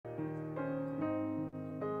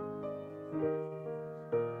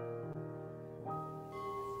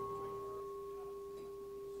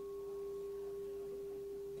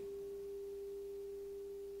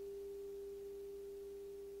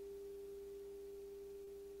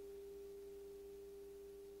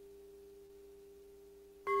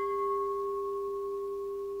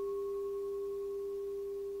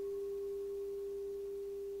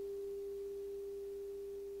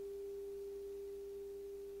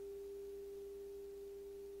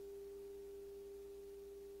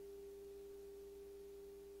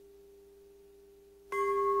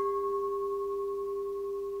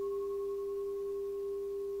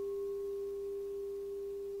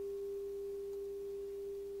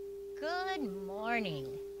Good morning.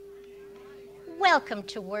 Welcome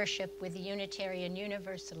to worship with the Unitarian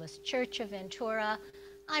Universalist Church of Ventura.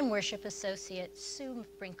 I'm Worship Associate Sue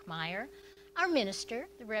Brinkmeyer. Our minister,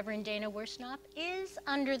 the Reverend Dana Worsnop, is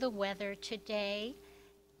under the weather today.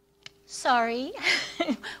 Sorry.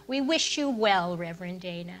 We wish you well, Reverend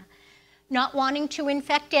Dana. Not wanting to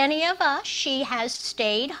infect any of us, she has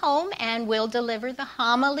stayed home and will deliver the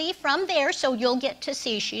homily from there, so you'll get to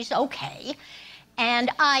see she's okay.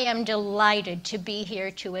 And I am delighted to be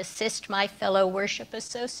here to assist my fellow worship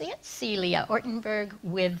associate, Celia Ortenberg,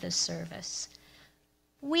 with the service.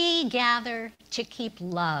 We gather to keep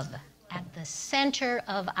love at the center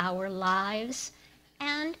of our lives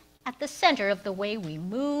and at the center of the way we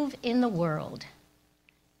move in the world.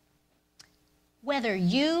 Whether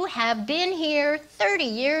you have been here 30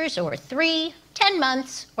 years or 3, 10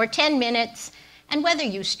 months, or 10 minutes, and whether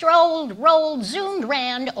you strolled, rolled, zoomed,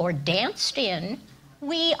 ran, or danced in,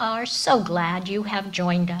 we are so glad you have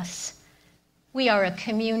joined us. We are a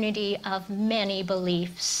community of many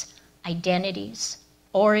beliefs, identities,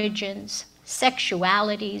 origins,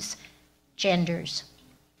 sexualities, genders.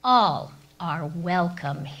 All are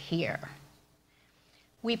welcome here.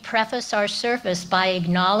 We preface our service by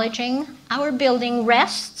acknowledging our building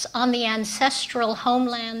rests on the ancestral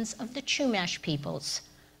homelands of the Chumash peoples.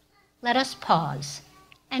 Let us pause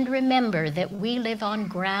and remember that we live on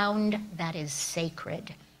ground that is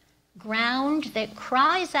sacred, ground that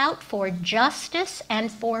cries out for justice and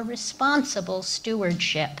for responsible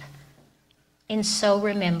stewardship. In so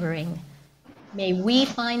remembering, may we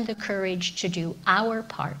find the courage to do our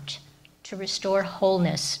part to restore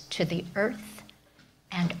wholeness to the earth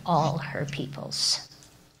and all her peoples.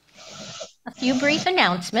 A few brief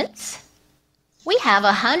announcements. We have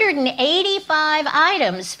 185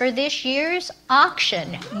 items for this year's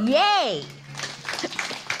auction. Yay!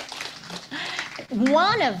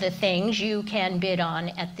 One of the things you can bid on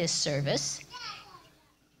at this service,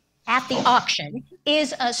 at the auction,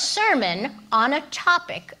 is a sermon on a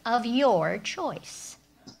topic of your choice.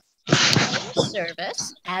 Today's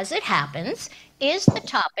service, as it happens, is the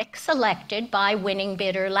topic selected by winning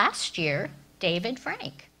bidder last year, David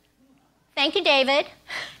Frank. Thank you, David.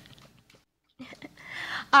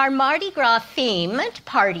 Our Mardi Gras themed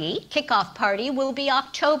party, kickoff party, will be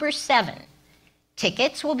October 7.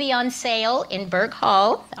 Tickets will be on sale in Berg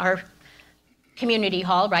Hall, our community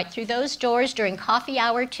hall, right through those doors during coffee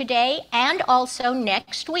hour today and also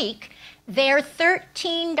next week. They're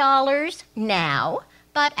 $13 now,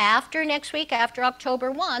 but after next week, after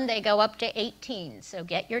October 1, they go up to $18, so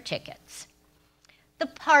get your tickets. The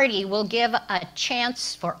party will give a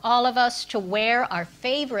chance for all of us to wear our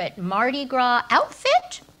favorite Mardi Gras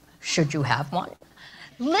outfit, should you have one,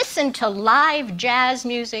 listen to live jazz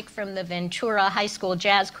music from the Ventura High School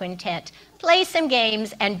Jazz Quintet, play some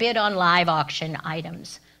games, and bid on live auction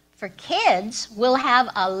items. For kids, we'll have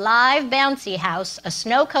a live bouncy house, a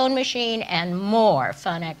snow cone machine, and more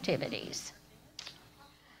fun activities.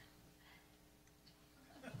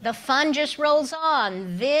 The fun just rolls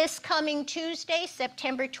on. This coming Tuesday,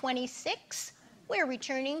 September 26th, we're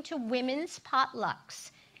returning to Women's Potlucks.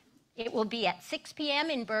 It will be at 6 p.m.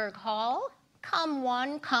 in Berg Hall. Come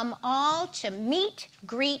one, come all to meet,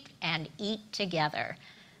 greet, and eat together.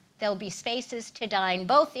 There'll be spaces to dine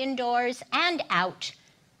both indoors and out,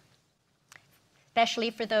 especially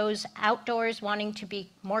for those outdoors wanting to be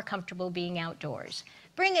more comfortable being outdoors.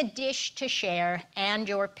 Bring a dish to share and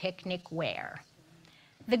your picnic wear.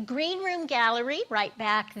 The Green Room Gallery, right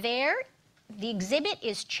back there, the exhibit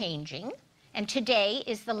is changing, and today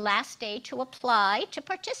is the last day to apply to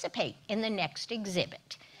participate in the next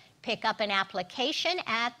exhibit. Pick up an application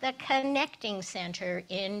at the Connecting Center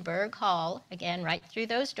in Berg Hall, again, right through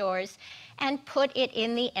those doors, and put it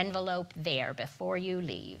in the envelope there before you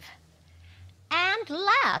leave. And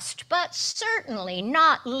last, but certainly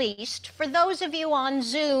not least, for those of you on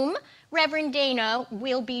Zoom, Reverend Dana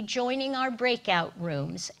will be joining our breakout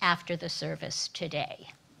rooms after the service today.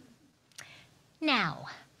 Now,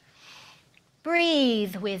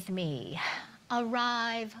 breathe with me.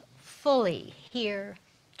 Arrive fully here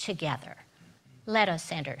together. Let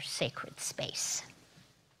us enter sacred space.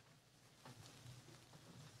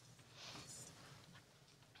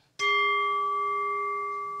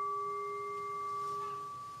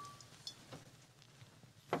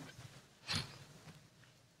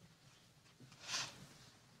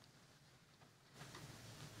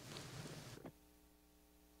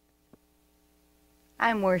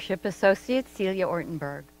 I'm Worship Associate Celia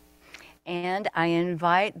Ortenberg, And I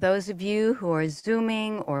invite those of you who are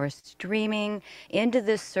Zooming or streaming into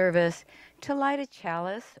this service to light a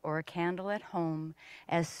chalice or a candle at home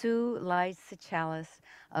as Sue lights the chalice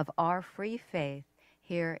of our free faith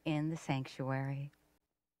here in the sanctuary.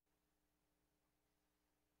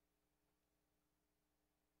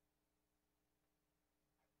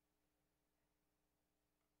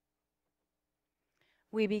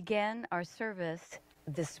 We begin our service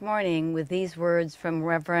this morning with these words from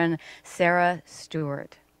Reverend Sarah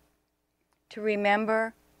Stewart. To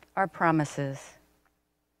remember our promises.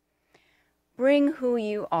 Bring who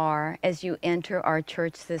you are as you enter our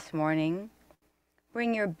church this morning.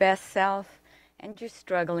 Bring your best self and your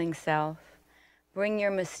struggling self. Bring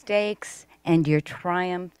your mistakes and your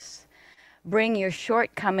triumphs. Bring your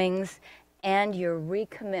shortcomings and your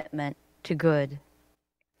recommitment to good.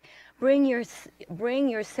 Bring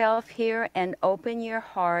yourself here and open your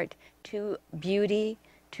heart to beauty,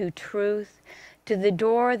 to truth, to the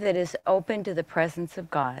door that is open to the presence of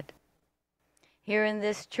God. Here in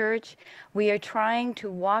this church, we are trying to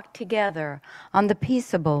walk together on the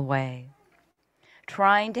peaceable way,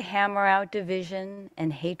 trying to hammer out division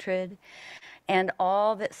and hatred and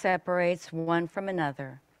all that separates one from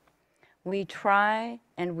another. We try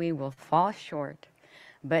and we will fall short,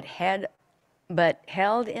 but held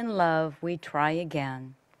in love, we try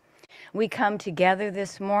again. We come together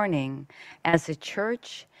this morning as a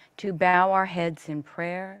church to bow our heads in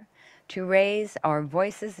prayer, to raise our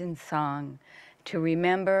voices in song, to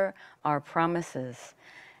remember our promises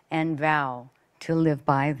and vow to live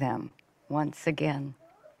by them once again.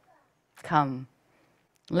 Come,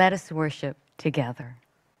 let us worship together.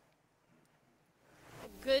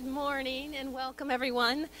 Good morning and welcome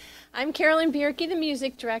everyone. I'm Carolyn Bierke, the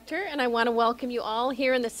music director, and I want to welcome you all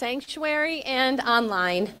here in the sanctuary and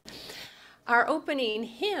online. Our opening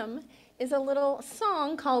hymn is a little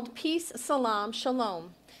song called Peace, Salam,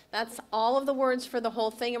 Shalom. That's all of the words for the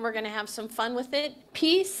whole thing, and we're going to have some fun with it.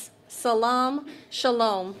 Peace, Salam,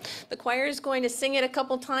 Shalom. The choir is going to sing it a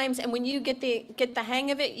couple times, and when you get the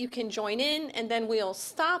hang of it, you can join in, and then we'll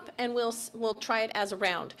stop and we'll try it as a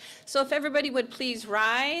round. So if everybody would please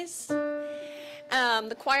rise.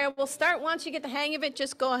 The choir will start. Once you get the hang of it,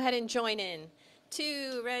 just go ahead and join in.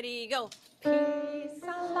 2, ready, go. Peace,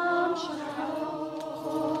 Salam,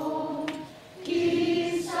 Shalom.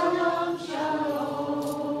 Peace, Salam,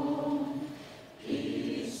 Shalom.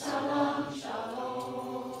 Peace, Salam,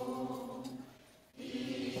 Shalom.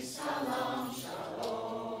 Peace, Salam,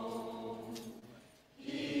 Shalom.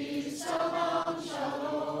 Peace, Salam,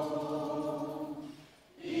 Shalom.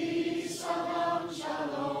 Peace, Salam,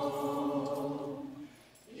 Shalom.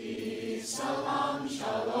 Peace, Salam,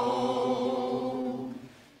 Shalom.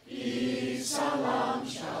 Peace, Salam,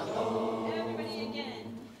 Shalom. Everybody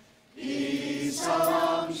again. Peace,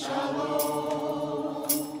 Salam, Shalom.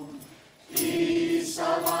 Peace,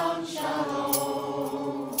 Salam,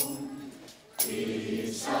 Shalom.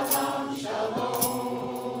 Peace, Salam,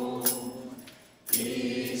 Shalom.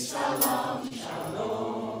 Peace, Salam,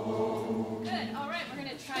 Shalom. Good. All right, we're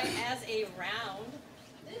going to try it as a round.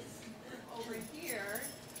 This group over here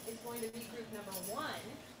is going to be group number 1.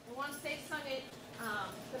 And once they've sung it,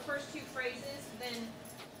 the first 2 phrases, then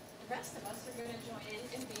the rest of us are going to join in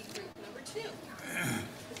and be group number 2.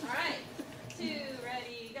 All right. 2,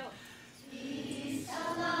 ready, go. Peace,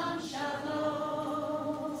 Salam,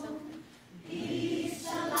 Shalom. Peace,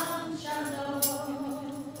 Salam,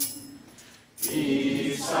 Shalom.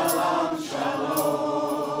 Peace, Salam,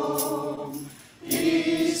 Shalom.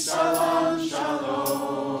 Peace, Salam,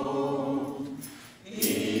 Shalom.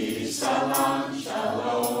 Peace, Salam,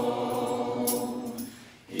 Shalom.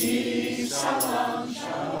 Peace, Salam,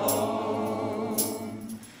 Shalom.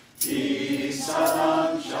 Peace,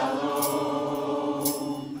 Salam,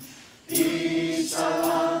 Shalom. Peace,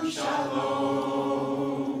 Salam,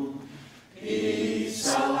 Shalom. Peace,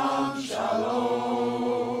 Salam,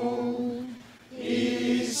 Shalom.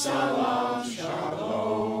 Peace, Salam,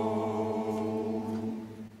 Shalom.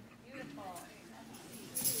 Beautiful.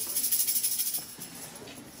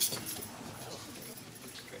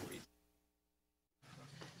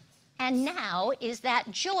 And now is that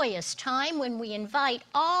joyous time when we invite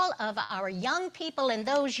all of our young people and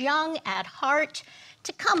those young at heart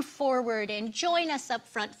to come forward and join us up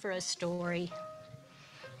front for a story.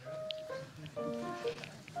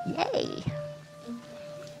 Yay.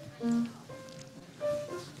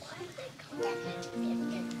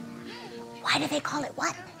 Why do they call it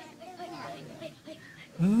what?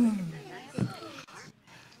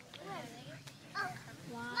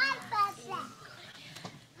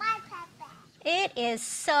 It is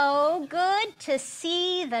so good to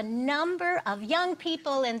see the number of young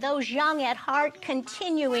people and those young at heart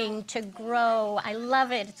continuing to grow. I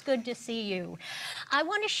love it. It's good to see you. I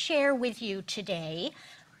want to share with you today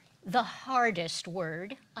The Hardest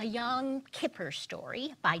Word, a Yom Kippur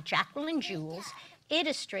story by Jacqueline Jules,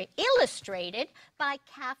 illustrated by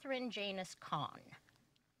Catherine Janus Kahn.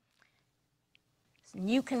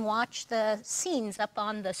 You can watch the scenes up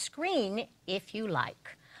on the screen if you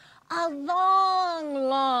like. A long,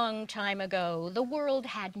 long time ago, the world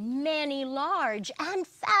had many large and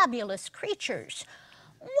fabulous creatures.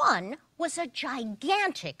 One was a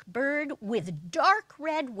gigantic bird with dark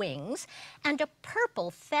red wings and a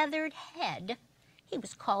purple feathered head. He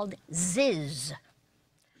was called Ziz.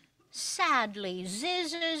 Sadly,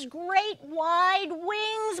 Ziz's great wide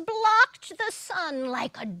wings blocked the sun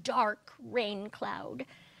like a dark rain cloud.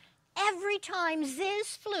 Every time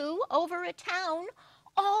Ziz flew over a town,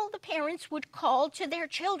 all the parents would call to their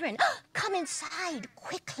children, "Come inside,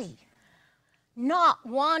 quickly." Not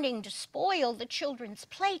wanting to spoil the children's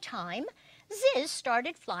playtime, Ziz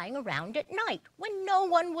started flying around at night when no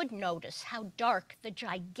one would notice how dark the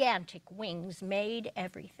gigantic wings made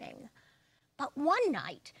everything. But one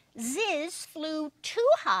night, Ziz flew too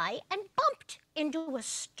high and bumped into a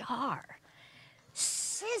star.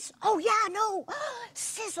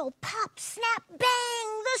 Sizzle, pop, snap,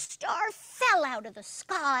 bang, the star fell out of the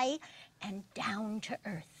sky and down to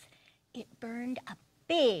earth. It burned a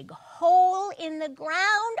big hole in the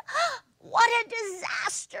ground. What a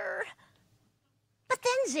disaster! But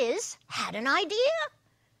then Ziz had an idea.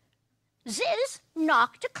 Ziz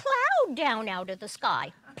knocked a cloud down out of the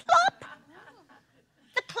sky. Plop!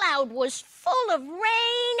 The cloud was full of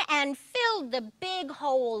rain and filled the big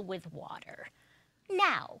hole with water.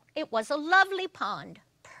 Now it was a lovely pond,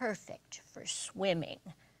 perfect for swimming.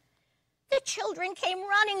 The children came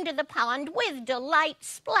running to the pond with delight,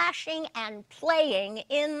 splashing and playing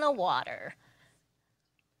in the water.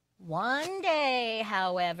 One day,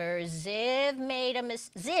 however, Ziz made a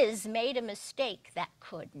mistake that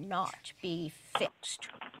could not be fixed.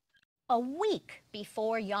 A week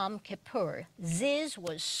before Yom Kippur, Ziz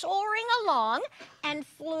was soaring along and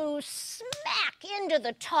flew smack into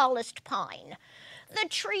the tallest pine. The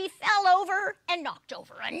tree fell over and knocked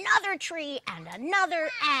over another tree and another,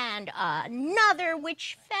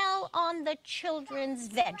 which fell on the children's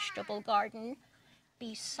vegetable garden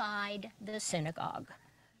beside the synagogue.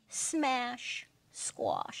 Smash,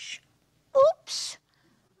 squash. Oops!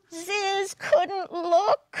 Ziz couldn't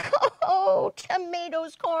look. Oh,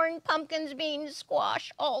 tomatoes, corn, pumpkins, beans,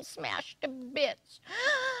 squash, all smashed to bits.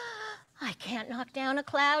 I can't knock down a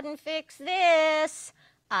cloud and fix this.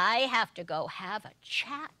 I have to go have a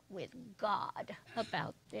chat with God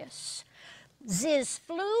about this. Ziz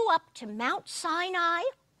flew up to Mount Sinai,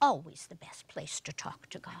 always the best place to talk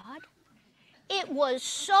to God. It was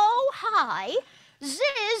so high,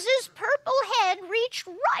 Ziz's purple head reached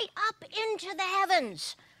right up into the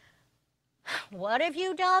heavens. "What have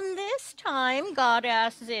you done this time?" God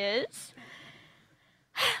asked Ziz.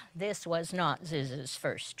 This was not Ziz's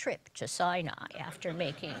first trip to Sinai after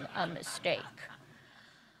making a mistake.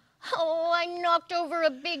 "Oh, I knocked over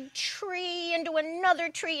a big tree into another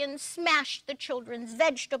tree and smashed the children's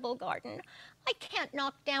vegetable garden. I can't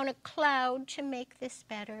knock down a cloud to make this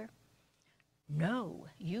better." "No,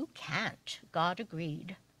 you can't," God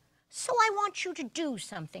agreed. "So I want you to do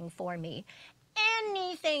something for me."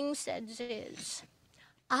 "Anything," said Ziz.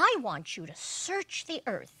 "I want you to search the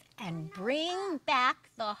earth and bring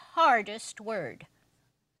back the hardest word."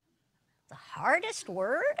 "The hardest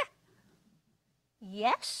word?"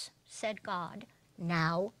 "Yes," said God.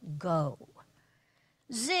 "Now go."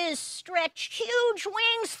 Ziz stretched huge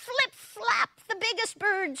wings, flip-flap, the biggest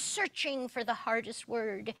bird searching for the hardest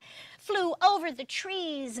word, flew over the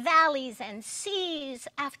trees, valleys, and seas.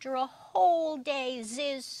 After a whole day,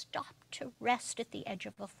 Ziz stopped to rest at the edge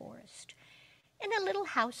of a forest. In a little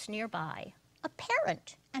house nearby, a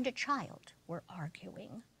parent and a child were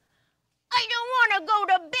arguing. "I don't want to go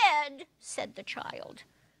to bed," said the child.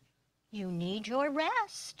 "You need your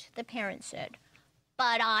rest," the parent said.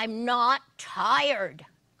 "But I'm not tired,"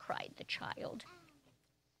 cried the child.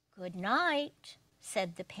 "Good night,"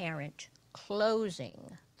 said the parent,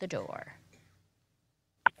 closing the door.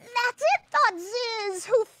 "That's it," thought Ziz,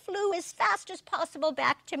 who flew as fast as possible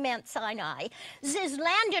back to Mount Sinai. Ziz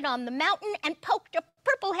landed on the mountain and poked a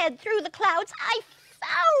purple head through the clouds. "I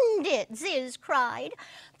found it," Ziz cried.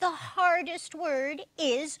 "The hardest word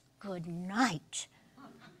is good night."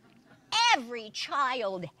 Every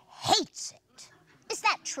child hates it. Is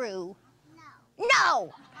that true? No.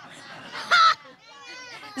 No! Ha!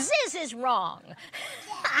 Ziz is wrong.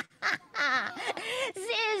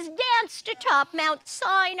 Ziz danced atop Mount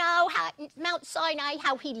Sinai,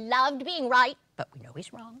 how he loved being right, but we know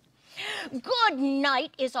he's wrong. Good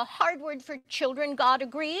night is a hard word for children, God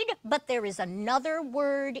agreed, but there is another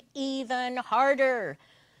word even harder.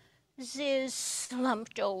 Ziz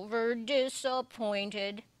slumped over,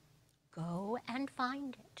 disappointed. Go and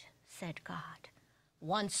find it, said God.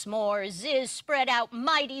 Once more, Ziz spread out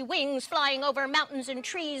mighty wings, flying over mountains and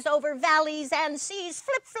trees, over valleys and seas,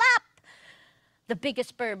 flip-flap. The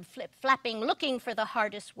biggest bird flip-flapping, looking for the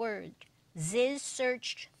hardest word. Ziz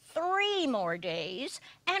searched 3 more days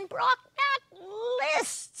and brought back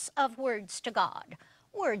lists of words to God.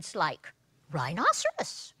 Words like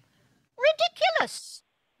rhinoceros, ridiculous,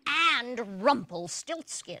 and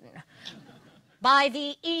Rumpelstiltskin. By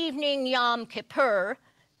the evening Yom Kippur,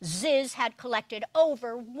 Ziz had collected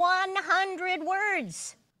over 100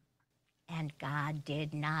 words, and God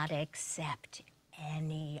did not accept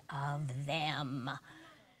any of them.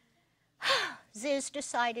 Ziz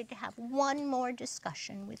decided to have one more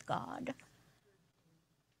discussion with God.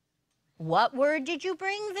 What word did you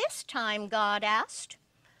bring this time? God asked.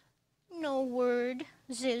 No word,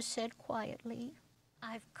 Ziz said quietly.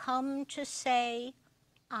 I've come to say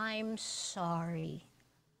I'm sorry.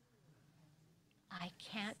 I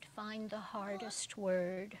can't find the hardest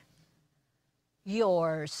word.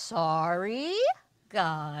 You're sorry?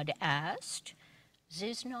 God asked.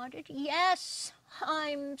 Ziz nodded. Yes,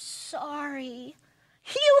 I'm sorry.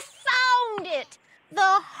 You found it!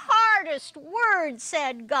 The hardest word,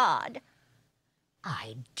 said God.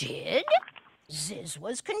 I did? Ziz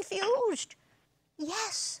was confused.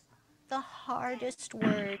 Yes, the hardest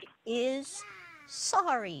word is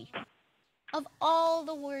sorry. Of all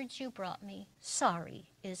the words you brought me, sorry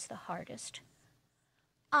is the hardest.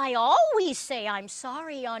 I always say I'm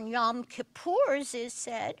sorry on Yom Kippur, Ziz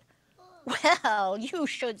said. Well, you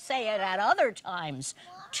should say it at other times,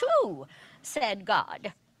 too, said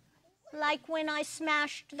God. Like when I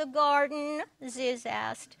smashed the garden, Ziz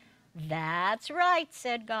asked. That's right,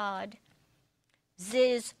 said God.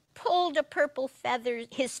 Ziz pulled his purple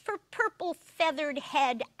feathered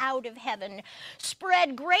head out of heaven,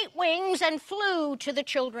 spread great wings, and flew to the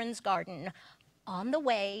children's garden. On the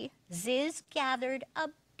way, Ziz gathered a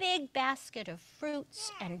big basket of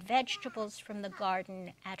fruits and vegetables from the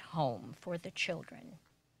garden at home for the children.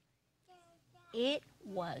 It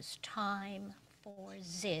was time for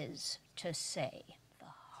Ziz to say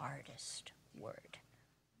the hardest word.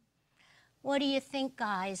 What do you think,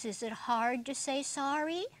 guys? Is it hard to say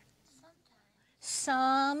sorry?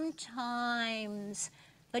 Sometimes.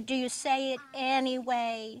 But do you say it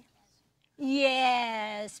anyway?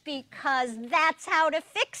 Yes, because that's how to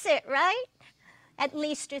fix it, right? At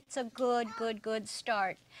least it's a good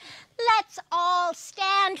start. Let's all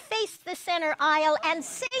stand, face the center aisle, and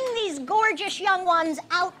sing these gorgeous young ones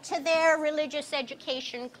out to their religious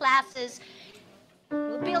education classes.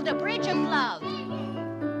 We'll build a bridge of love.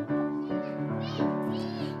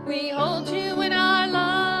 We hold you in our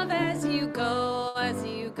love as you go, as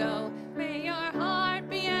you go. May your heart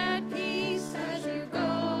be at peace as you go.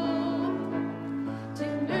 To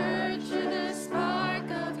nurture the spark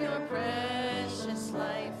of your precious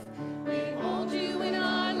life. We hold you in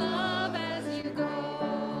our love as you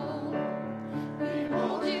go. We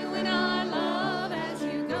hold you in our love as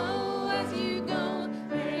you go, as you go.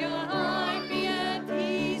 May your heart be at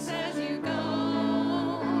peace as you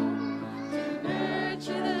go. To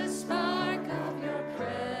nurture the spark of your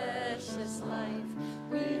precious life.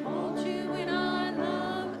 We hold you in our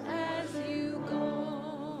love as you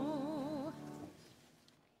go.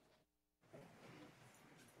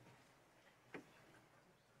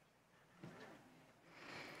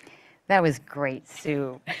 That was great,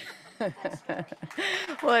 Sue.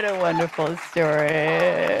 What a wonderful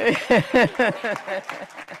story.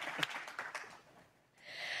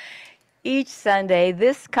 Each Sunday,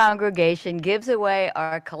 this congregation gives away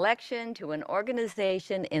our collection to an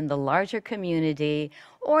organization in the larger community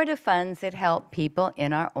or to funds that help people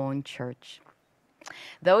in our own church.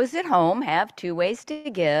 Those at home have 2 ways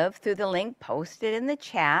to give: through the link posted in the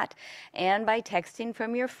chat and by texting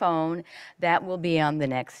from your phone. That will be on the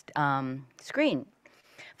next screen.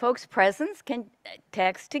 Folks present can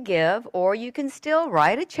text to give, or you can still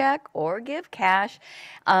write a check or give cash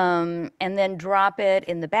and then drop it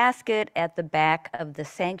in the basket at the back of the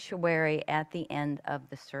sanctuary at the end of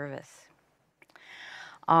the service.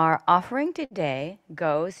 Our offering today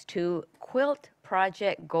goes to Quilt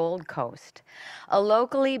Project Gold Coast, a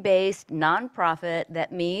locally based nonprofit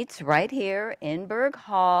that meets right here in Berg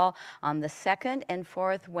Hall on the 2nd and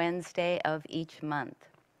 4th Wednesday of each month.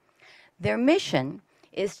 Their mission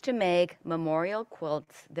is to make memorial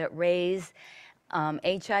quilts that raise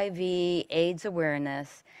HIV/AIDS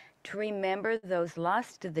awareness, to remember those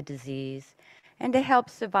lost to the disease, and to help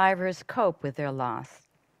survivors cope with their loss.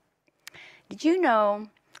 Did you know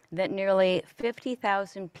that nearly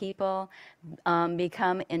 50,000 people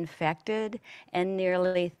become infected and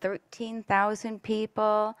nearly 13,000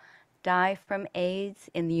 people die from AIDS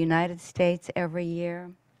in the United States every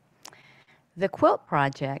year? The Quilt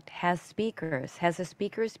Project has a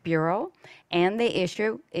speakers bureau, and they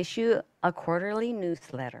issue a quarterly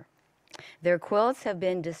newsletter. Their quilts have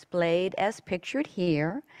been displayed as pictured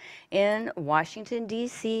here in Washington,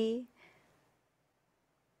 D.C.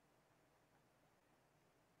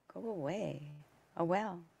 Go away. Oh,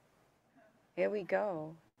 well. Here we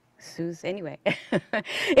go. Anyway,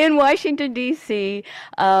 in Washington, D.C.,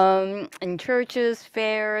 in churches,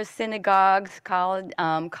 fairs, synagogues,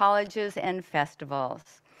 colleges, and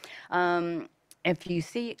festivals. If you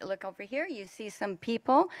look over here, you see some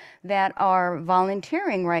people that are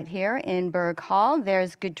volunteering right here in Berg Hall.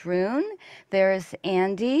 There's Gudrun, there's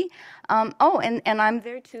Andy. And I'm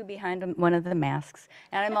there too behind one of the masks.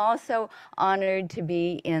 And I'm also honored to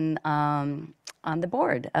be on the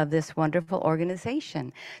board of this wonderful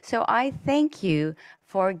organization. So I thank you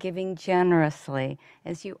for giving generously,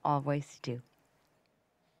 as you always do.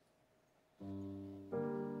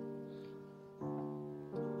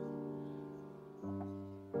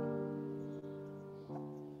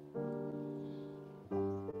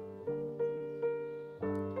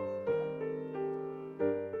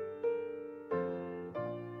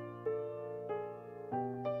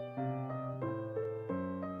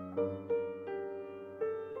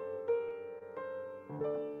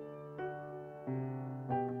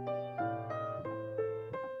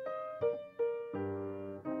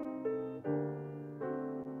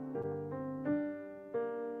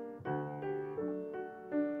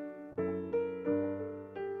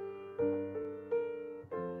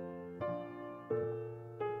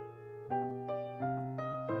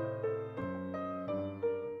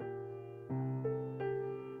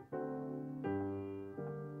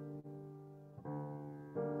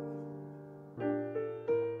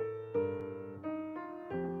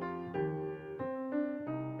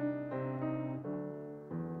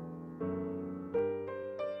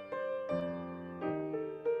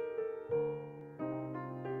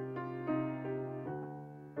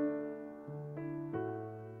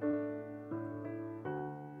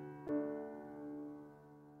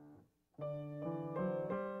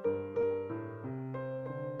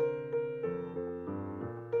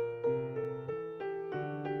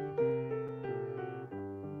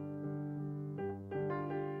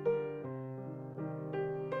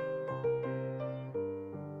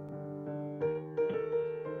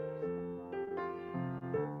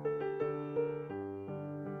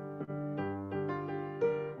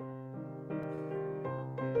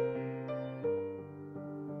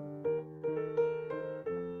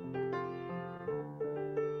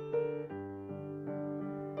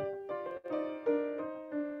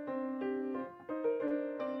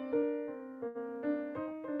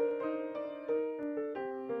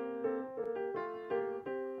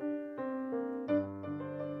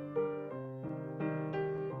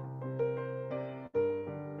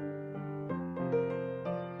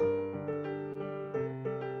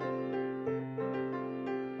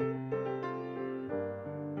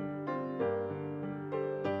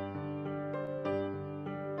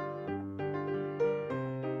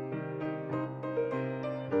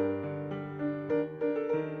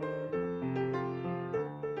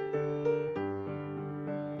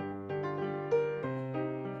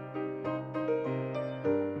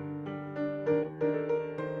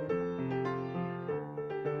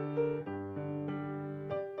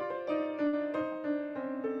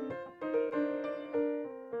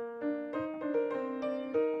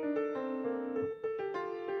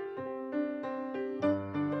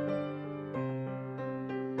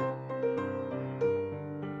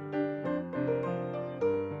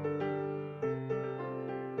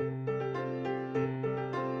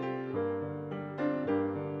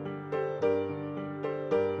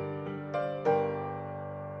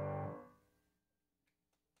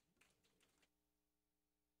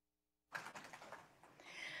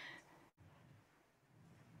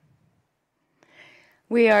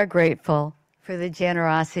 We are grateful for the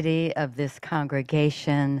generosity of this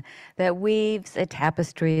congregation that weaves a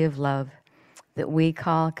tapestry of love that we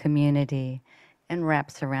call community and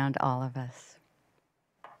wraps around all of us.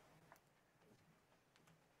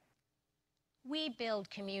 We build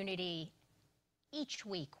community each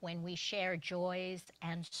week when we share joys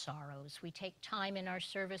and sorrows. We take time in our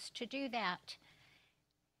service to do that.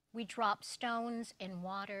 We drop stones in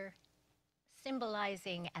water,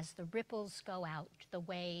 symbolizing as the ripples go out the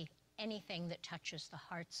way anything that touches the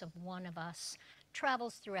hearts of one of us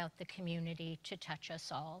travels throughout the community to touch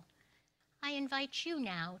us all. I invite you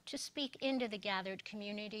now to speak into the gathered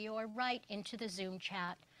community or write into the Zoom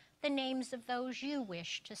chat the names of those you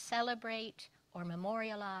wish to celebrate or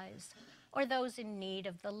memorialize, or those in need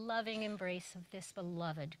of the loving embrace of this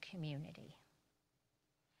beloved community.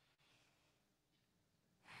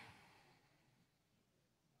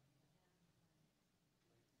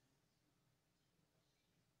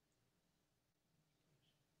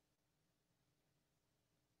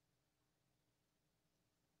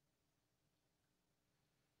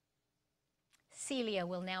 Celia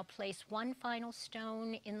will now place one final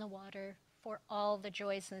stone in the water for all the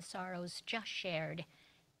joys and sorrows just shared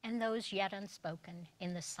and those yet unspoken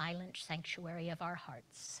in the silent sanctuary of our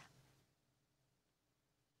hearts.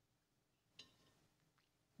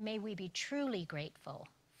 May we be truly grateful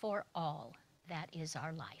for all that is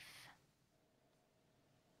our life.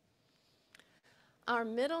 Our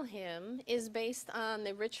middle hymn is based on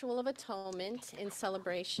the ritual of atonement in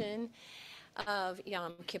celebration of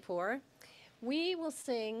Yom Kippur. We will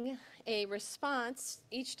sing a response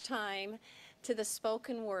each time to the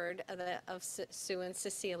spoken word of Sue and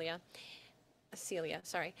Celia.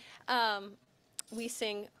 We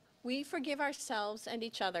sing, "We forgive ourselves and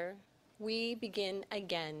each other. We begin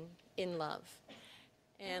again in love."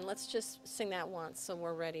 And let's just sing that once so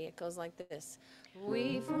we're ready. It goes like this.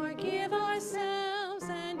 We forgive ourselves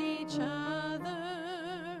and each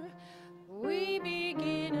other. We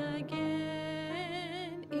begin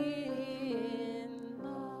again in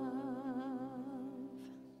love.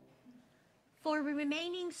 For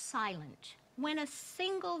remaining silent when a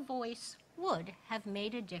single voice would have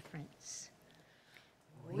made a difference.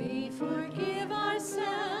 We forgive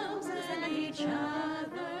ourselves and each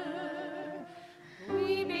other.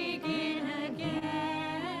 We begin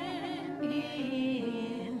again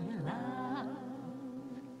in love.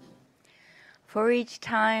 For each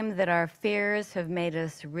time that our fears have made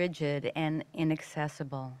us rigid and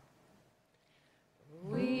inaccessible.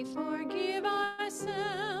 We forgive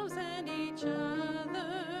ourselves and each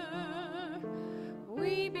other.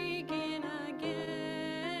 We begin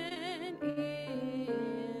again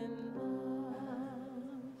in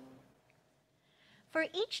love. For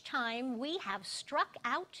each time we have struck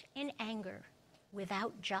out in anger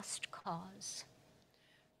without just cause.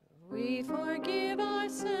 We forgive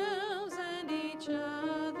ourselves and each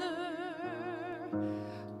other.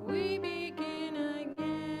 We begin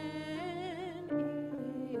again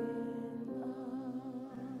in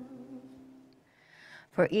love.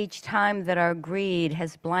 For each time that our greed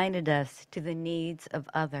has blinded us to the needs of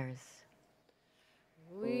others.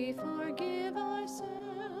 We forgive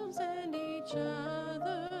ourselves and each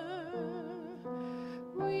other.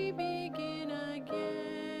 We begin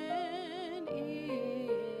again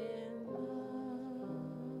in love.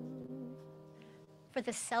 For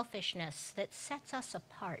the selfishness that sets us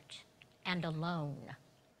apart and alone.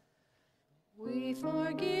 We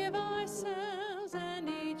forgive ourselves and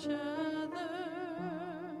each other.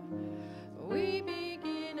 We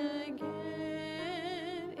begin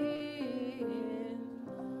again in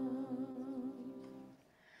love.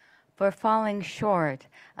 For falling short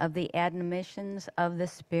of the admonitions of the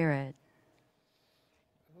Spirit.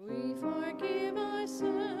 We forgive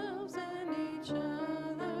ourselves and each other.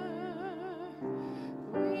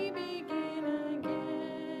 We begin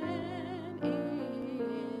again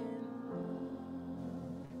in love.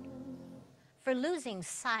 For losing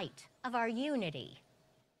sight of our unity.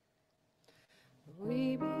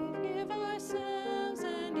 We forgive ourselves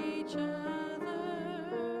and each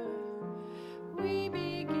other. We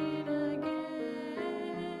begin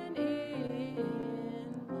again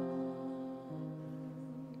in love.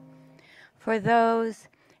 For those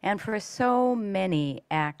and for so many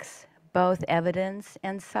acts, both evident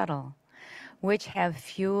and subtle, which have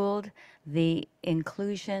fueled the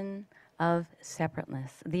illusion of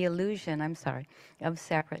separateness.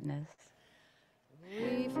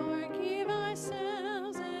 We forgive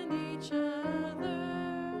ourselves and each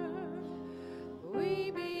other.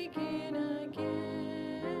 We begin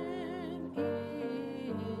again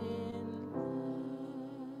in love.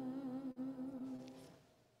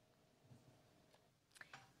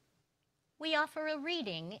 We offer a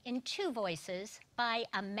reading in two voices by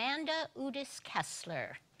Amanda Udis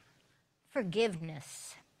Kessler.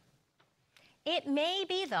 Forgiveness. It may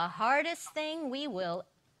be the hardest thing we will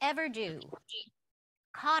ever do.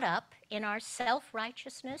 Caught up in our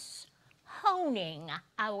self-righteousness, honing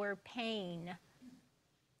our pain.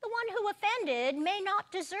 The one who offended may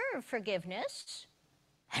not deserve forgiveness.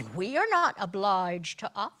 and we are not obliged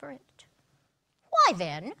to offer it. Why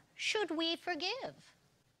then should we forgive?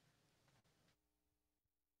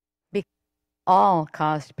 Because all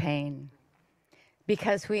caused pain,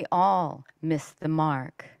 because we all missed the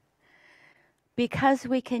mark, because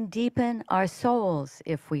we can deepen our souls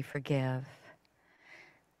if we forgive,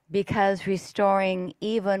 because restoring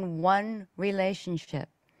even one relationship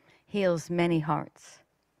heals many hearts,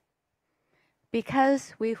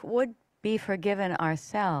 because we would be forgiven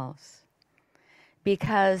ourselves,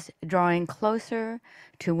 because drawing closer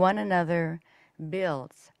to one another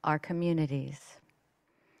builds our communities,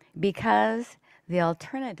 because the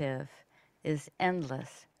alternative is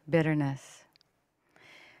endless bitterness,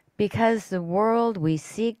 because the world we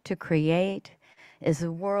seek to create is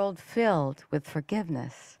a world filled with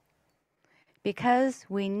forgiveness, because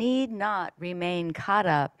we need not remain caught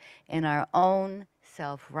up in our own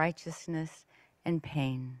self-righteousness and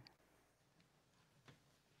pain.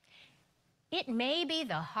 It may be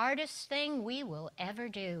the hardest thing we will ever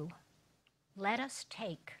do. Let us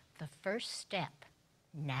take the first step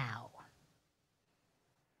now.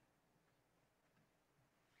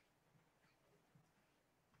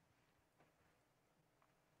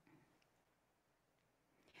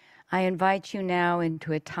 I invite you now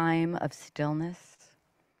into a time of stillness.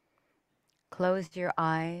 Close your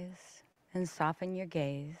eyes and soften your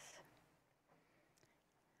gaze.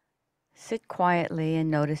 Sit quietly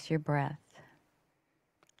and notice your breath.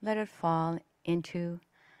 Let it fall into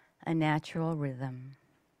a natural rhythm.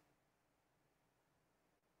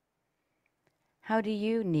 How do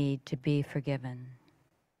you need to be forgiven?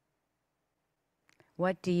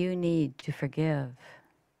 What do you need to forgive?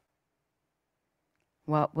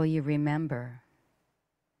 What will you remember?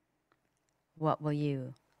 What will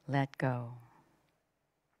you let go?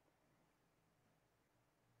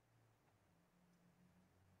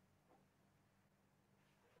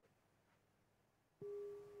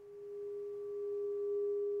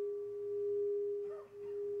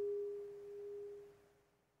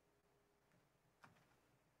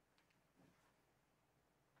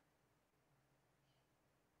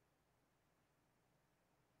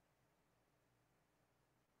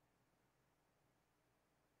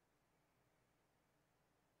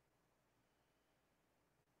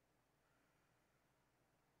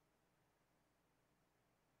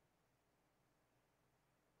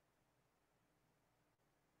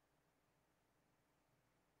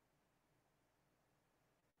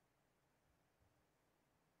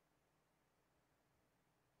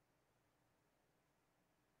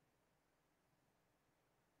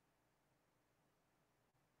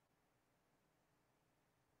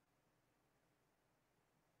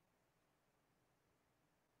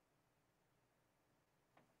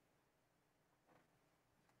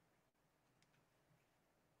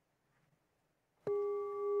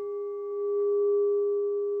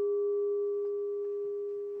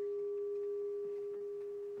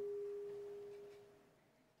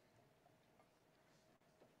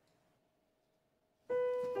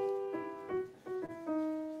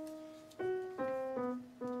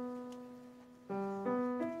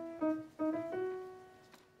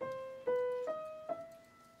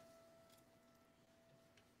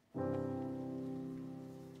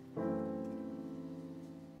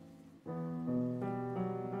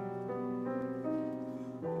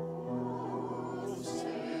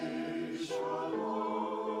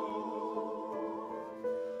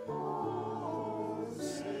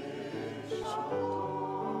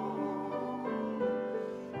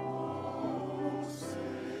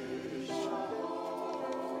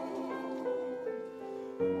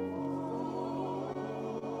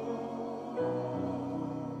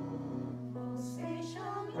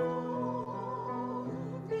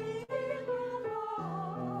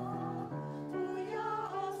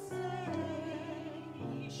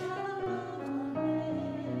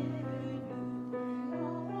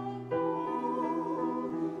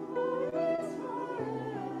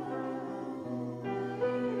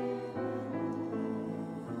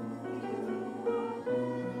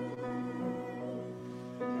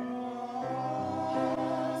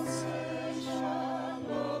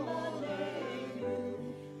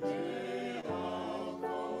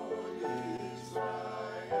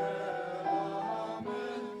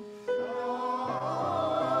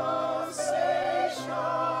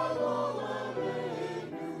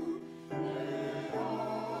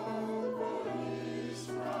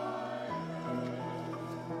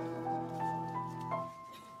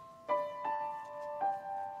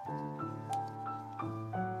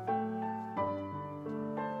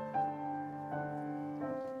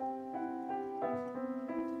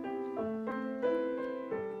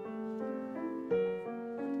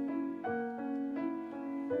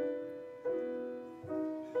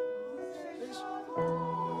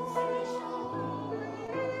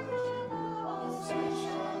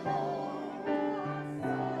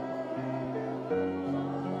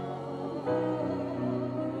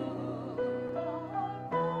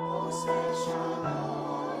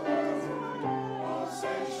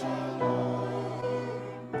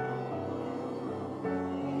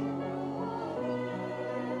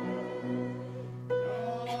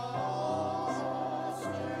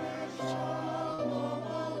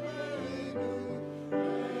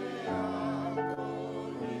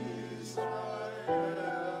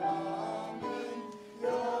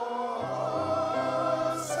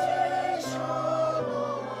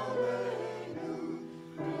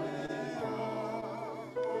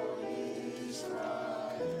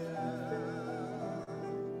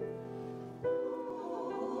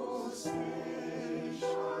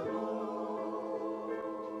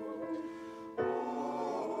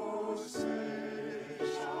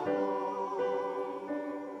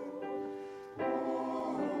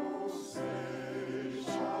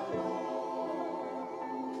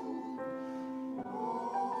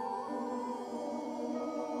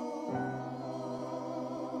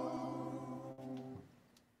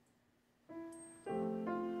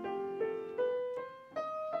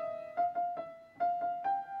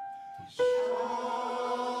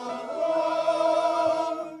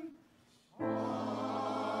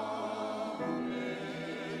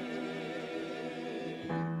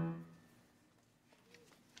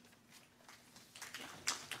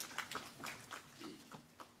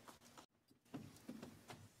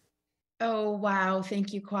 Oh, wow.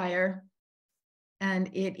 Thank you, choir.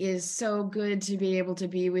 And it is so good to be able to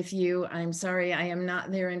be with you. I'm sorry I am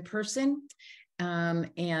not there in person. I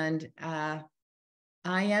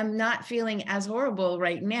am not feeling as horrible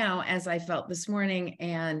right now as I felt this morning,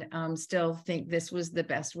 and still think this was the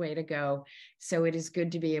best way to go. So it is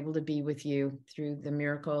good to be able to be with you through the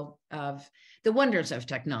miracle of the wonders of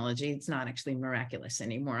technology. It's not actually miraculous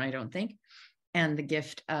anymore, I don't think. And the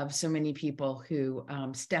gift of so many people who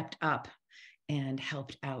stepped up and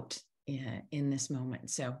helped out in this moment.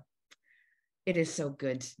 So it is so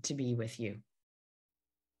good to be with you.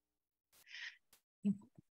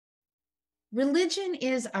 Religion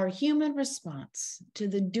is our human response to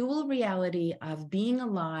the dual reality of being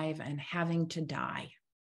alive and having to die.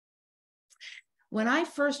 When I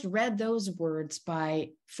first read those words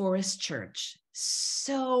by Forrest Church,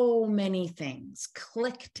 so many things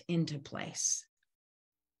clicked into place.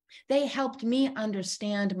 They helped me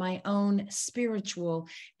understand my own spiritual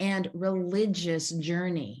and religious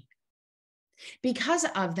journey. Because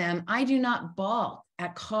of them, I do not balk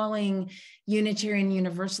at calling Unitarian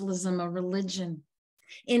Universalism a religion.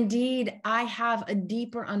 Indeed, I have a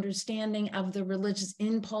deeper understanding of the religious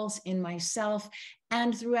impulse in myself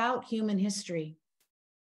and throughout human history.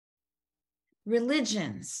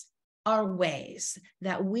 Religions are ways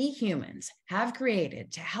that we humans have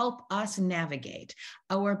created to help us navigate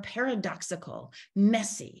our paradoxical,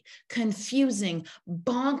 messy, confusing,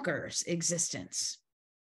 bonkers existence,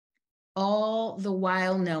 all the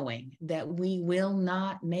while knowing that we will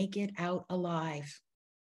not make it out alive.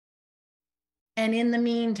 And in the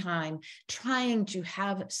meantime, trying to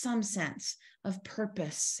have some sense of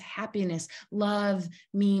purpose, happiness, love,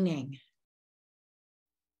 meaning.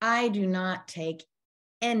 I do not take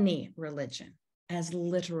any religion as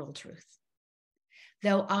literal truth,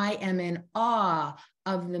 though I am in awe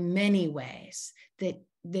of the many ways that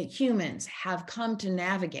humans have come to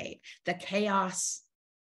navigate the chaos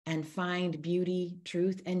and find beauty,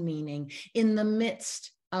 truth, and meaning in the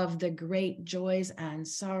midst of the great joys and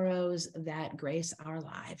sorrows that grace our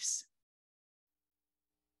lives.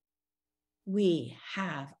 We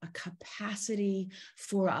have a capacity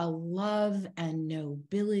for a love and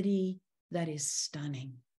nobility that is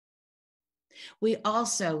stunning. We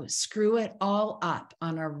also screw it all up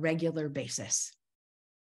on a regular basis.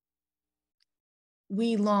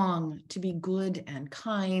 We long to be good and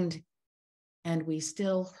kind, and we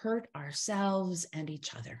still hurt ourselves and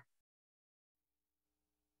each other.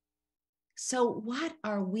 So what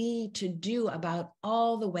are we to do about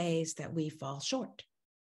all the ways that we fall short?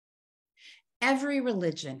 Every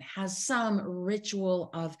religion has some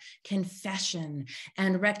ritual of confession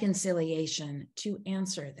and reconciliation to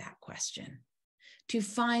answer that question, to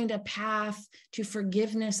find a path to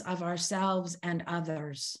forgiveness of ourselves and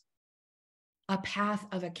others, a path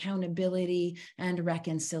of accountability and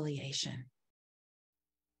reconciliation.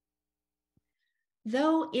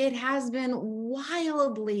 Though it has been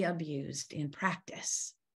wildly abused in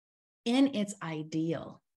practice, in its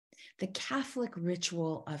ideal, the Catholic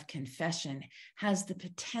ritual of confession has the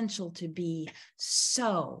potential to be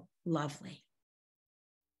so lovely.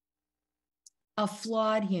 A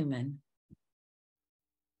flawed human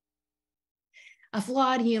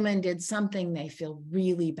did something they feel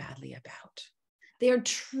really badly about. They are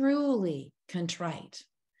truly contrite,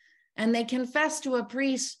 and they confess to a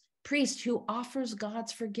priest priest who offers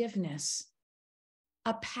God's forgiveness.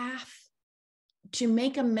 A path to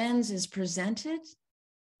make amends is presented.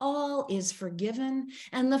 All is forgiven,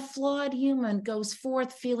 and the flawed human goes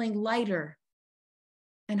forth feeling lighter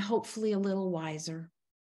and hopefully a little wiser.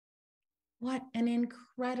 What an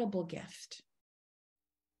incredible gift.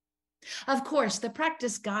 Of course, the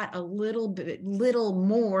practice got a little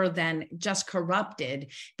more than just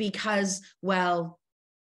corrupted because, well,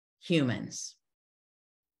 humans.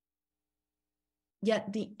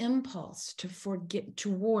 Yet the impulse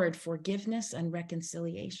toward forgiveness and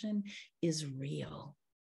reconciliation is real.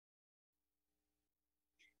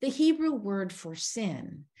 The Hebrew word for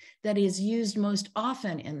sin that is used most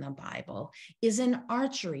often in the Bible is an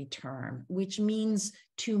archery term, which means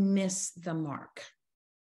to miss the mark.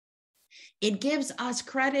 It gives us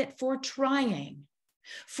credit for trying,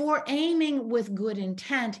 for aiming with good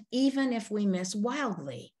intent, even if we miss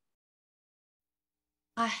wildly.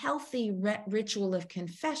 A healthy ritual of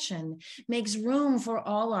confession makes room for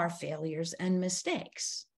all our failures and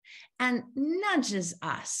mistakes and nudges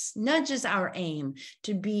our aim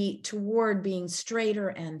to be toward being straighter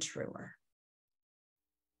and truer.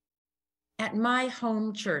 At my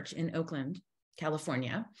home church in Oakland,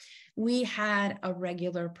 California, we had a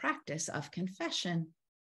regular practice of confession.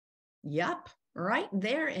 Yup, right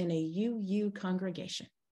there in a UU congregation.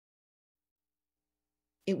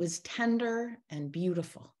 It was tender and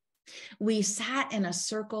beautiful. We sat in a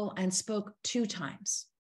circle and spoke 2 times.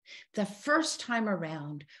 The first time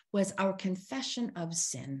around was our confession of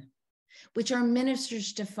sin, which our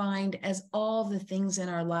ministers defined as all the things in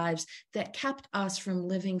our lives that kept us from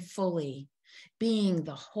living fully, being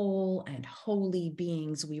the whole and holy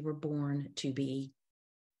beings we were born to be.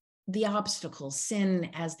 The obstacles, sin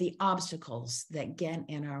as the obstacles that get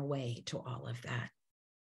in our way to all of that.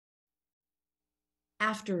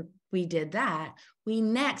 After we did that, we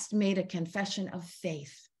next made a confession of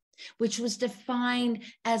faith, which was defined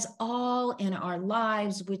as all in our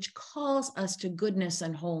lives, which calls us to goodness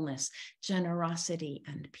and wholeness, generosity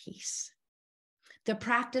and peace. The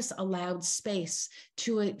practice allowed space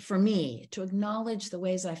for me to acknowledge the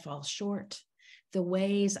ways I fall short, the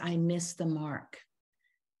ways I miss the mark.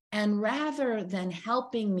 And rather than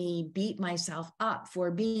helping me beat myself up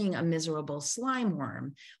for being a miserable slime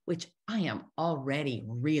worm, which I am already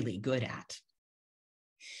really good at,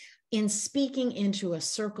 in speaking into a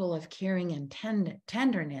circle of caring and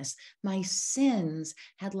tenderness, my sins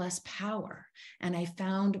had less power, and I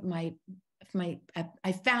found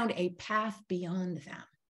a path beyond them.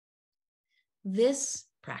 This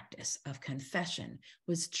practice of confession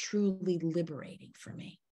was truly liberating for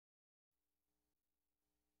me.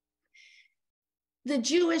 The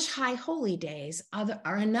Jewish High Holy Days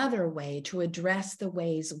are another way to address the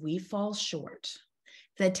ways we fall short.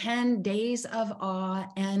 The 10 days of awe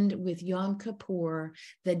end with Yom Kippur,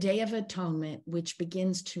 the Day of Atonement, which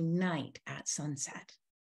begins tonight at sunset.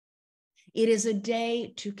 It is a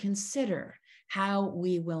day to consider how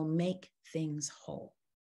we will make things whole.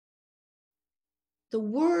 The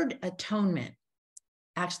word atonement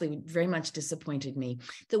actually very much disappointed me.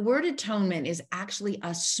 The word atonement is actually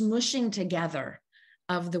a smushing together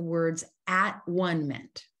of the words at one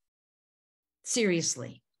meant.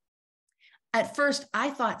 Seriously. At first, I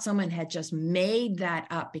thought someone had just made that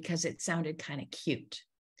up because it sounded kind of cute.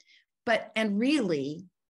 And really,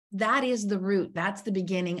 that is the root. That's the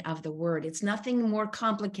beginning of the word. It's nothing more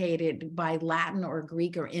complicated by Latin or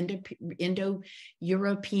Greek or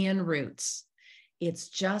Indo-European roots. It's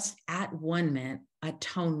just at one meant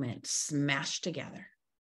atonement smashed together.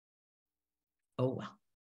 Oh, well.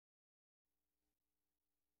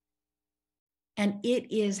 And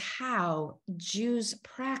it is how Jews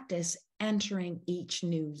practice entering each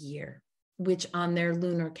new year, which on their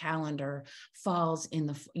lunar calendar falls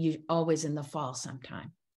always in the fall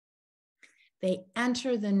sometime. They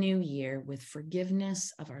enter the new year with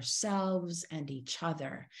forgiveness of ourselves and each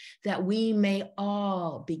other, that we may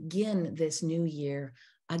all begin this new year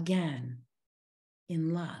again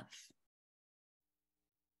in love.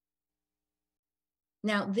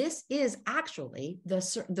 Now, this is actually the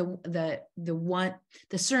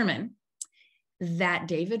sermon that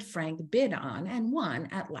David Frank bid on and won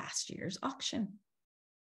at last year's auction.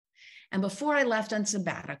 And before I left on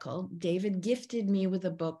sabbatical, David gifted me with a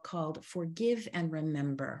book called Forgive and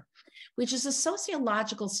Remember, which is a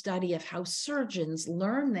sociological study of how surgeons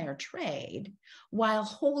learn their trade while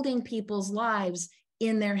holding people's lives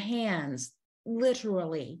in their hands,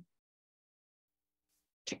 literally.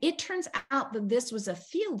 It turns out that this was a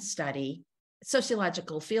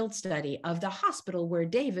sociological field study of the hospital where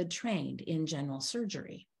David trained in general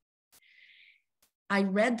surgery. I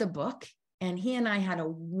read the book And he and I had a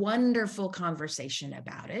wonderful conversation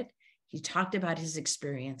about it. He talked about his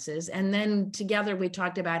experiences. And then together we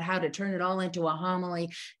talked about how to turn it all into a homily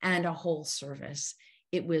and a whole service.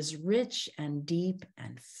 It was rich and deep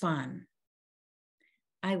and fun.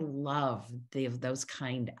 I love those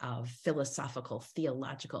kind of philosophical,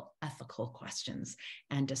 theological, ethical questions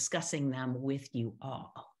and discussing them with you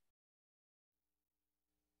all.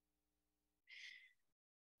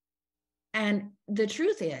 And the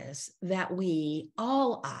truth is that we,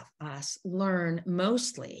 all of us, learn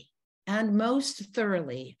mostly and most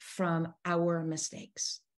thoroughly from our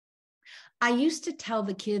mistakes. I used to tell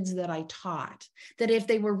the kids that I taught that if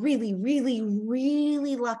they were really, really,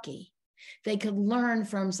 really lucky, they could learn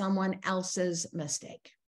from someone else's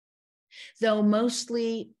mistake. Though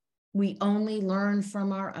mostly we only learn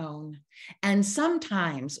from our own. And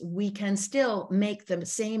sometimes we can still make the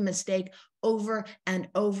same mistake over and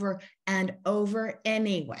over and over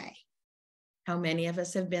anyway. How many of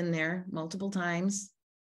us have been there multiple times?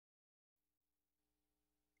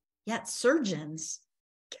 Yet surgeons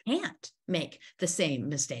can't make the same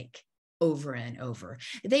mistake over and over.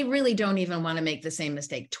 They really don't even want to make the same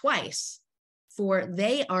mistake twice, for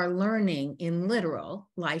they are learning in literal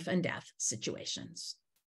life and death situations.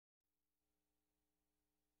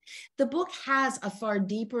 The book has a far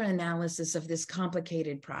deeper analysis of this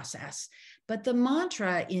complicated process, but the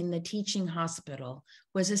mantra in the teaching hospital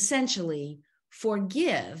was essentially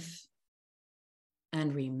forgive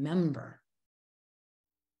and remember.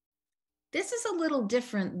 This is a little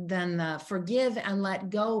different than the forgive and let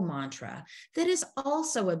go mantra that is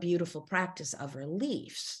also a beautiful practice of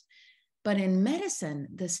relief. But in medicine,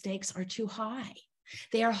 the stakes are too high.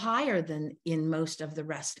 They are higher than in most of the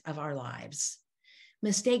rest of our lives.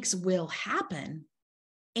 Mistakes will happen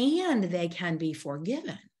and they can be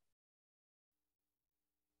forgiven,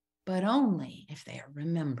 but only if they are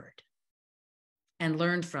remembered and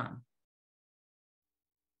learned from.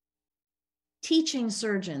 Teaching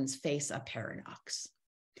surgeons face a paradox.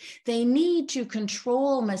 They need to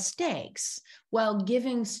control mistakes while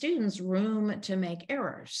giving students room to make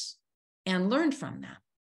errors and learn from them.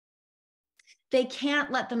 They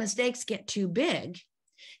can't let the mistakes get too big.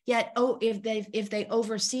 Yet, if they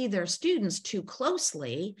oversee their students too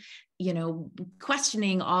closely,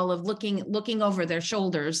 questioning all of looking over their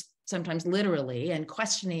shoulders, sometimes literally, and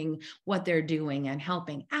questioning what they're doing and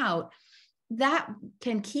helping out, that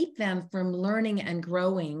can keep them from learning and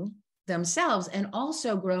growing themselves and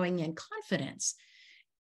also growing in confidence,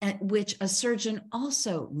 which a surgeon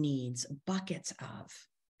also needs buckets of.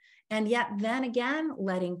 And yet then again,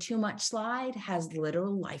 letting too much slide has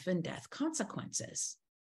literal life and death consequences.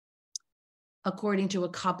 According to a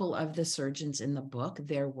couple of the surgeons in the book,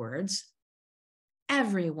 their words,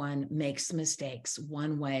 everyone makes mistakes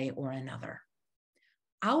one way or another.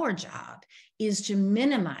 Our job is to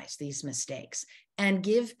minimize these mistakes and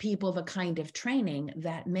give people the kind of training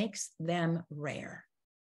that makes them rare.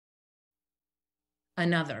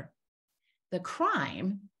 Another, the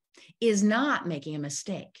crime is not making a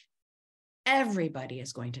mistake. Everybody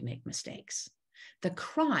is going to make mistakes. The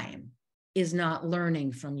crime is not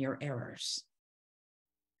learning from your errors.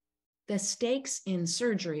 The stakes in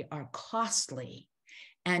surgery are costly,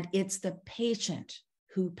 and it's the patient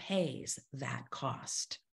who pays that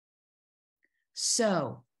cost.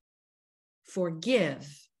 So,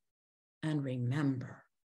 forgive and remember.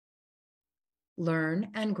 Learn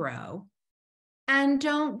and grow, and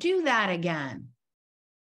don't do that again.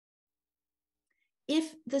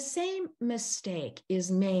 If the same mistake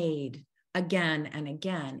is made again and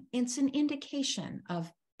again, it's an indication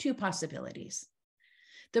of two possibilities.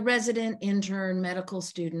 The resident, intern, medical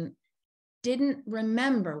student didn't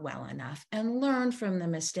remember well enough and learn from the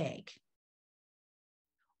mistake.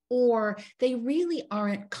 Or they really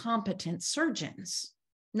aren't competent surgeons.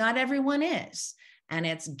 Not everyone is, and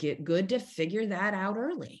it's good to figure that out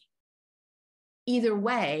early. Either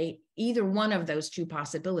way, either one of those two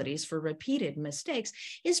possibilities for repeated mistakes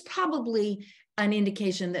is probably an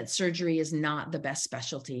indication that surgery is not the best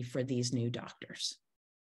specialty for these new doctors.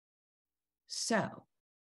 So,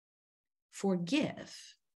 forgive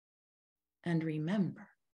and remember.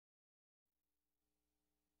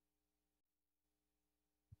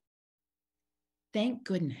 Thank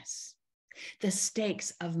goodness. The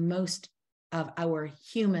stakes of most of our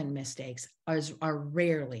human mistakes are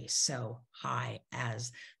rarely so high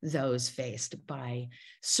as those faced by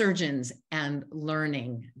surgeons and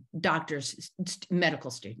learning doctors,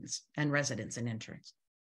 medical students, and residents and interns.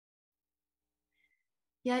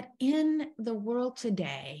 Yet in the world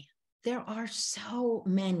today, there are so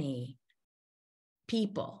many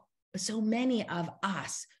people, so many of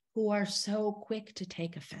us who are so quick to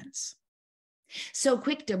take offense. So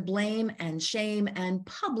quick to blame and shame and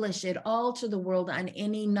publish it all to the world on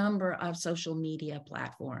any number of social media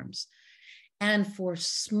platforms, and for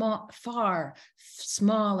far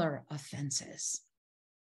smaller offenses.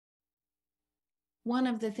 One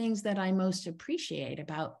of the things that I most appreciate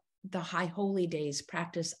about the High Holy Days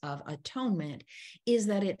practice of atonement is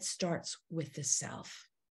that it starts with the self.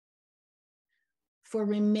 For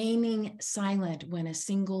remaining silent when a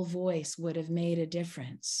single voice would have made a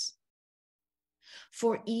difference.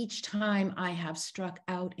 For each time I have struck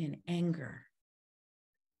out in anger.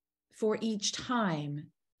 For each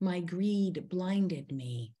time my greed blinded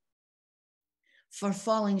me. For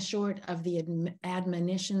falling short of the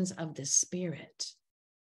admonitions of the Spirit.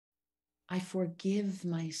 I forgive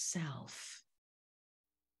myself.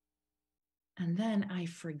 And then I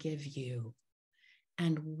forgive you.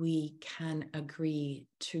 And we can agree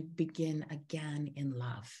to begin again in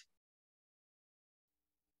love.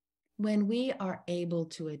 When we are able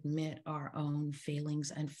to admit our own failings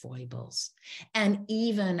and foibles, and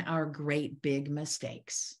even our great big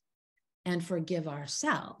mistakes, and forgive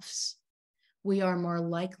ourselves, we are more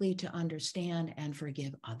likely to understand and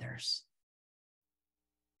forgive others.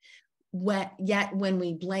 Yet when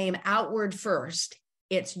we blame outward first,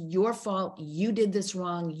 it's your fault, you did this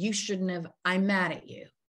wrong, you shouldn't have, I'm mad at you.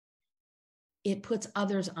 It puts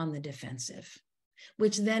others on the defensive,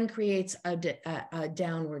 which then creates a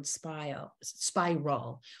downward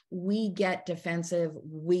spiral. We get defensive,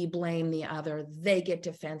 we blame the other, they get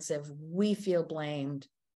defensive, we feel blamed,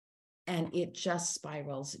 and it just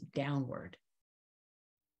spirals downward.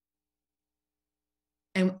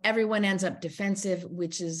 And everyone ends up defensive,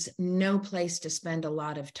 which is no place to spend a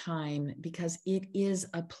lot of time because it is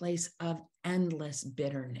a place of endless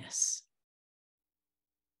bitterness.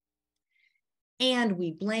 And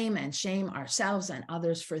we blame and shame ourselves and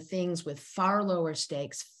others for things with far lower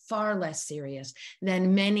stakes, far less serious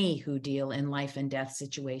than many who deal in life and death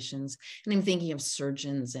situations. And I'm thinking of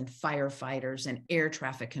surgeons and firefighters and air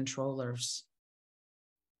traffic controllers.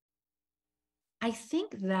 I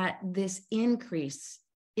think that this increase,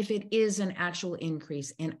 if it is an actual increase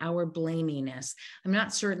in our blaminess, I'm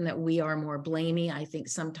not certain that we are more blamey. I think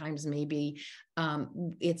sometimes maybe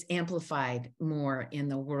it's amplified more in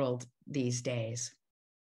the world these days.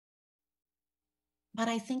 But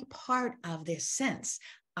I think part of this sense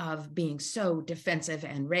of being so defensive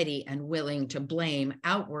and ready and willing to blame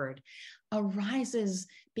outward arises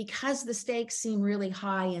because the stakes seem really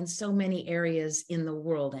high in so many areas in the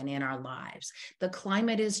world and in our lives. The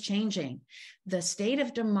climate is changing. The state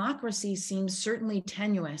of democracy seems certainly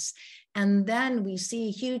tenuous. And then we see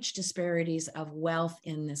huge disparities of wealth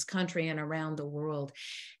in this country and around the world.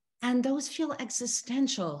 And those feel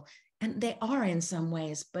existential. And they are in some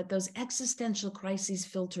ways, but those existential crises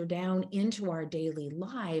filter down into our daily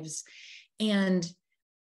lives. And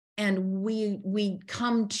we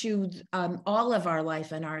come to all of our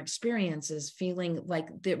life and our experiences feeling like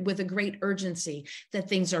with a great urgency that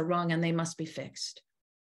things are wrong and they must be fixed.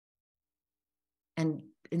 And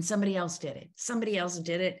somebody else did it. Somebody else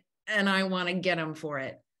did it, and I want to get them for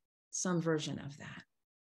it. Some version of that.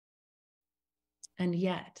 And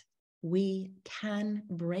yet, we can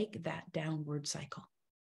break that downward cycle.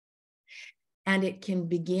 And it can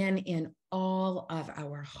begin in all of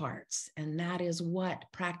our hearts. And that is what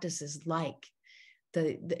practices like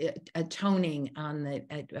the atoning on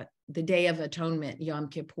the Day of Atonement, Yom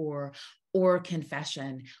Kippur, or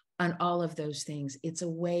confession, on all of those things. It's a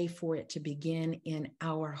way for it to begin in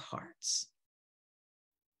our hearts.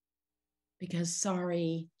 Because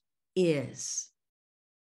sorry is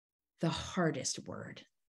the hardest word.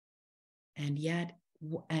 And yet,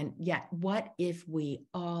 what if we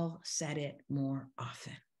all said it more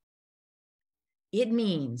often? It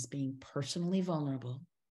means being personally vulnerable.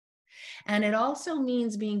 And it also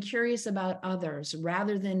means being curious about others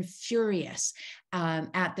rather than furious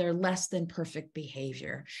at their less than perfect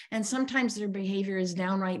behavior. And sometimes their behavior is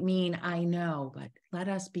downright mean, I know, but let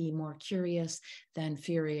us be more curious than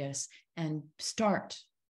furious and start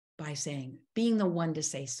by being the one to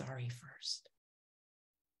say sorry first.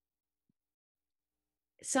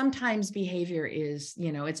 Sometimes behavior is,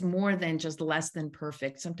 it's more than just less than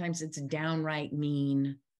perfect. Sometimes it's downright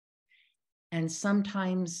mean. And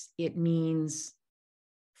sometimes it means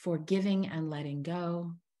forgiving and letting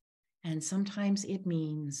go. And sometimes it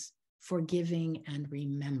means forgiving and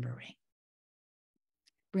remembering.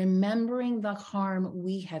 Remembering the harm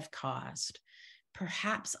we have caused,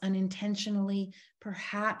 perhaps unintentionally,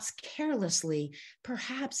 perhaps carelessly,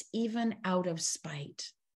 perhaps even out of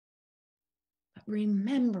spite. But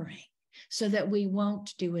remembering so that we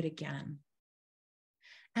won't do it again.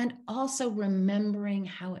 and also remembering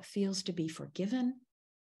how it feels to be forgiven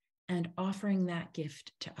and offering that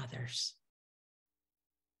gift to others.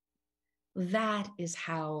 That is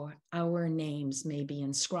how our names may be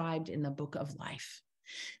inscribed in the book of life,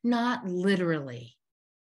 not literally,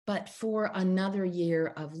 but for another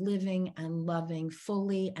year of living and loving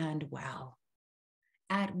fully and well,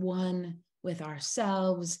 at one with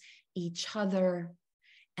ourselves, each other,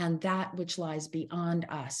 and that which lies beyond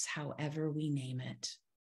us, however we name it.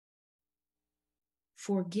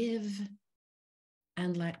 Forgive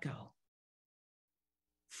and let go.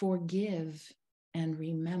 Forgive and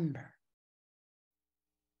remember.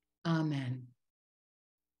 Amen.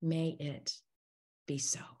 May it be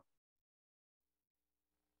so.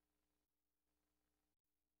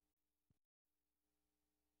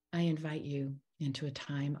 I invite you into a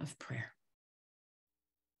time of prayer.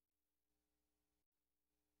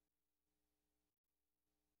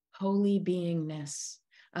 Holy beingness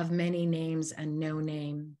of many names and no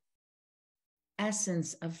name,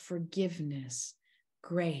 essence of forgiveness,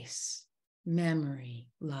 grace, memory,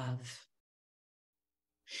 love.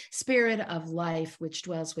 Spirit of life which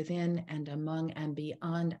dwells within and among and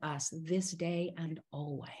beyond us this day and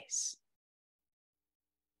always.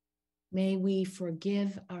 May we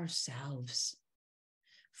forgive ourselves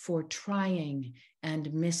for trying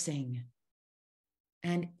and missing,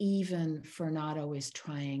 and even for not always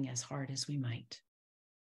trying as hard as we might.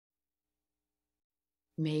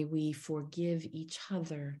 May we forgive each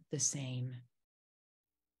other the same.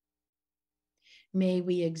 May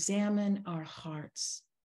we examine our hearts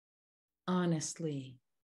honestly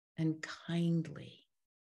and kindly.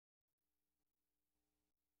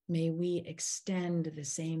 May we extend the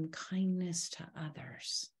same kindness to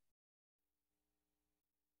others.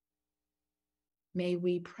 May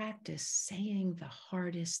we practice saying the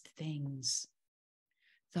hardest things,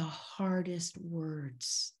 the hardest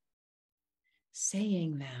words,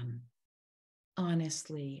 saying them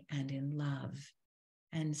honestly and in love,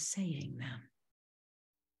 and saying them.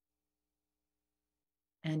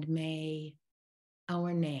 And may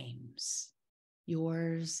our names,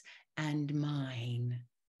 yours and mine,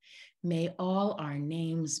 may all our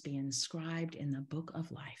names be inscribed in the book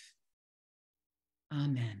of life.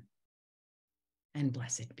 Amen. And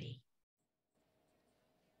blessed be.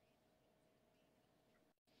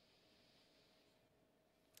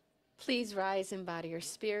 Please rise in body or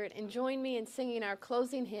spirit and join me in singing our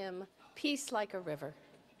closing hymn, Peace Like a River.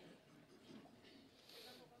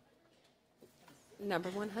 Number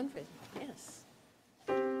 100, yes.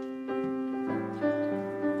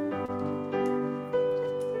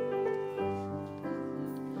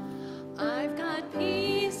 I've got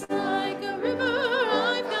peace like a river,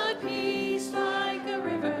 I've got peace like a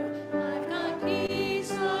river, I've got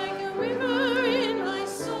peace like a river in my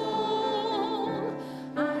soul.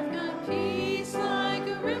 I've got peace like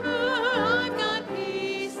a river, I've got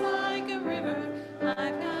peace like a river,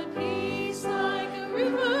 I've got peace like a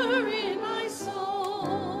river in my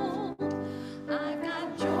soul. I've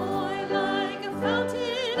got joy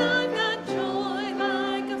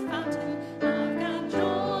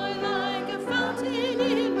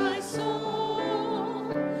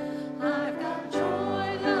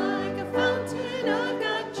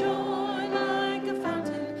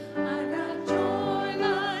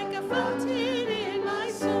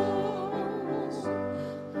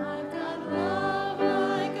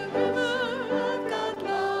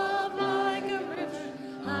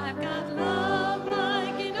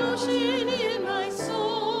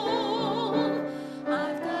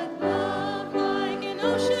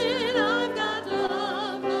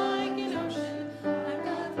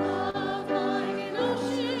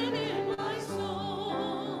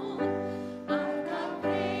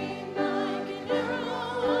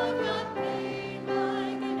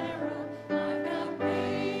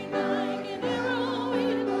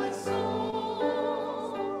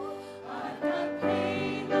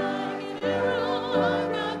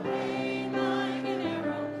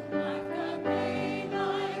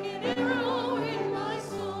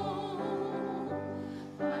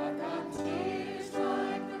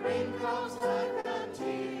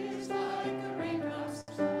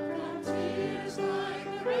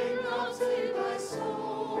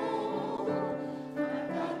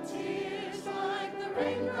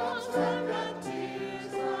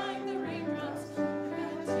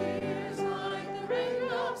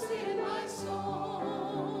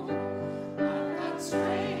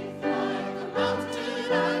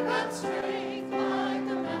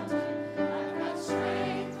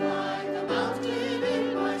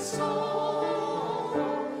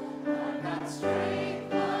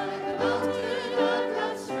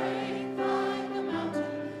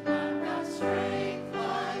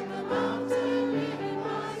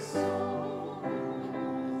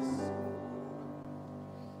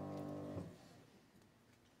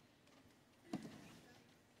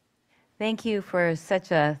Thank you for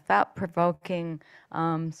such a thought-provoking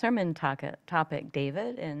sermon topic,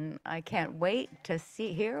 David, and I can't wait to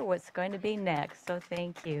hear what's going to be next, so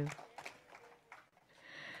thank you.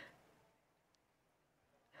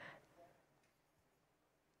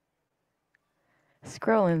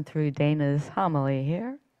 Scrolling through Dana's homily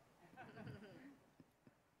here.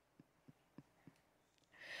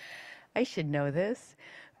 I should know this.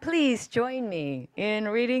 Please join me in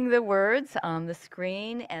reading the words on the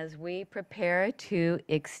screen as we prepare to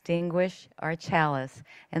extinguish our chalice.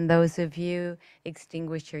 And those of you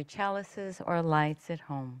extinguish your chalices or lights at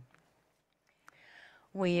home.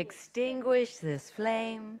 We extinguish this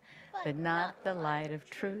flame, but not the light of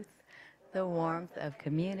truth, the warmth of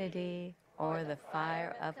community, or the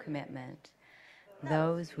fire of commitment.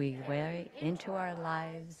 Those we wear into our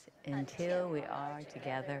lives until we are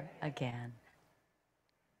together again.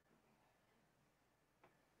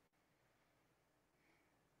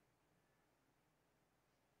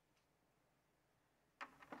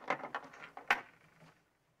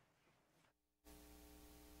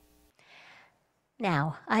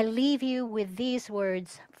 Now, I leave you with these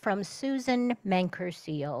words from Susan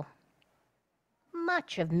Mankerseal.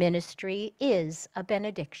 Much of ministry is a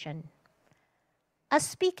benediction, a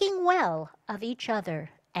speaking well of each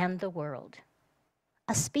other and the world,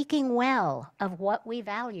 a speaking well of what we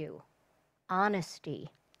value, honesty,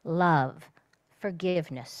 love,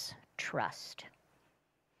 forgiveness, trust,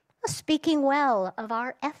 a speaking well of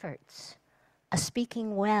our efforts, a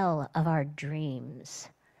speaking well of our dreams.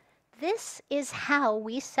 This is how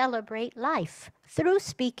we celebrate life, through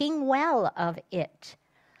speaking well of it,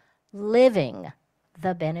 living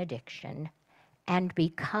the benediction, and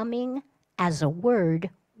becoming as a word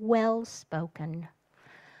well spoken.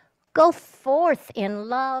 Go forth in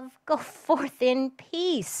love, go forth in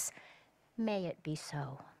peace. May it be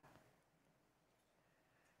so.